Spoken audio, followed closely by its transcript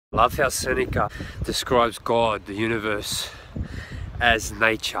I love how Seneca describes God, the universe, as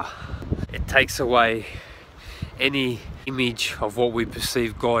nature. It takes away any image of what we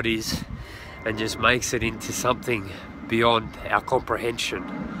perceive God is and just makes it into something beyond our comprehension.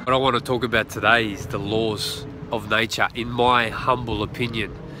 What I want to talk about today is the laws of nature, in my humble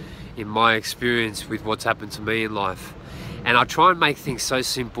opinion, in my experience with what's happened to me in life. And I try and make things so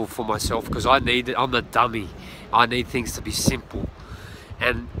simple for myself because I'm a dummy. I need things to be simple.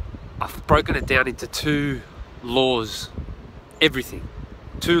 And I've broken it down into two laws, everything,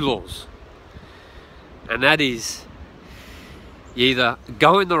 two laws. And that is, you either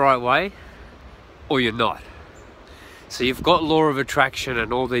go in the right way or you're not. So you've got law of attraction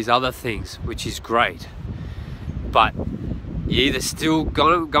and all these other things, which is great. But you either still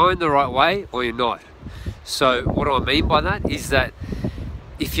go in the right way or you're not. So what do I mean by that is that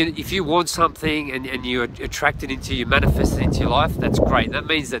if you want something and you attract it into, you manifest it into your life, that's great. That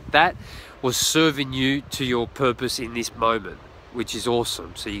means that was serving you to your purpose in this moment, which is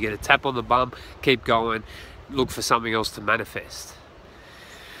awesome. So you get a tap on the bum, keep going, look for something else to manifest.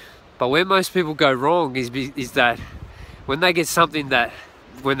 But where most people go wrong is that when they get something that,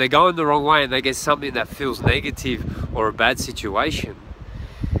 when they go in the wrong way and they get something that feels negative or a bad situation,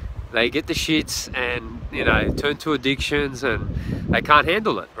 they get the shits and, you know, turn to addictions and they can't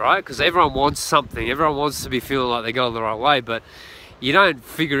handle it, right? Because everyone wants something. Everyone wants to be feeling like they're going the right way, but you don't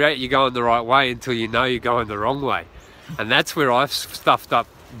figure out you're going the right way until you know you're going the wrong way. And that's where I've stuffed up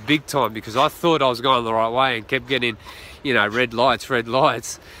big time, because I thought I was going the right way and kept getting, you know, red lights,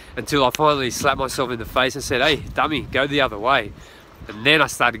 until I finally slapped myself in the face and said, hey, dummy, go the other way. And then I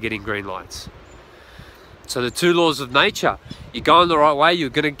started getting green lights. So the two laws of nature, you're going the right way, you're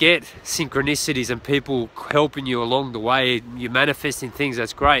going to get synchronicities and people helping you along the way. You're manifesting things,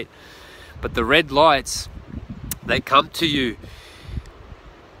 that's great. But the red lights, they come to you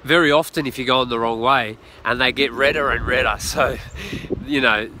very often if you're going the wrong way, and they get redder and redder. So, you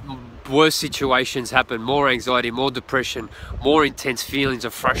know, worse situations happen, more anxiety, more depression, more intense feelings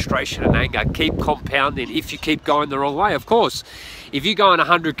of frustration and anger keep compounding if you keep going the wrong way. Of course, if you're going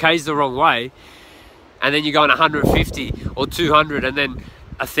 100 k's the wrong way, and then you're going 150 or 200 and then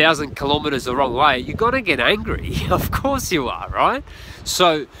 1,000 kilometers the wrong way, you're gonna get angry. Of course you are, right?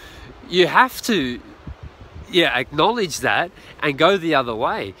 So you have to, acknowledge that and go the other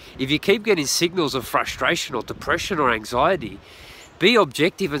way. If you keep getting signals of frustration or depression or anxiety, be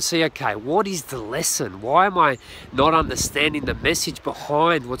objective and see, okay, what is the lesson? Why am I not understanding the message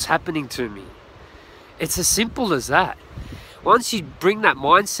behind what's happening to me? It's as simple as that. Once you bring that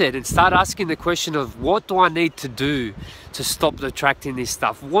mindset and start asking the question of, what do I need to do to stop attracting this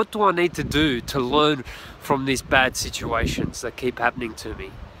stuff? What do I need to do to learn from these bad situations that keep happening to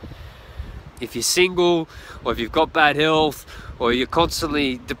me? If you're single, or if you've got bad health, or you're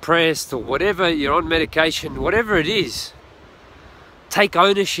constantly depressed, or whatever, you're on medication, whatever it is, take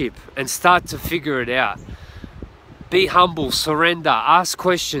ownership and start to figure it out. Be humble, surrender, ask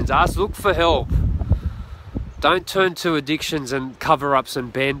questions, look for help. Don't turn to addictions and cover-ups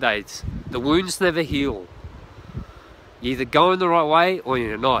and band-aids. The wounds never heal. You're either going the right way or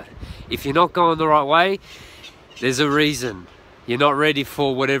you're not. If you're not going the right way, there's a reason. You're not ready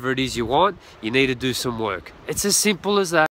for whatever it is you want. You need to do some work. It's as simple as that.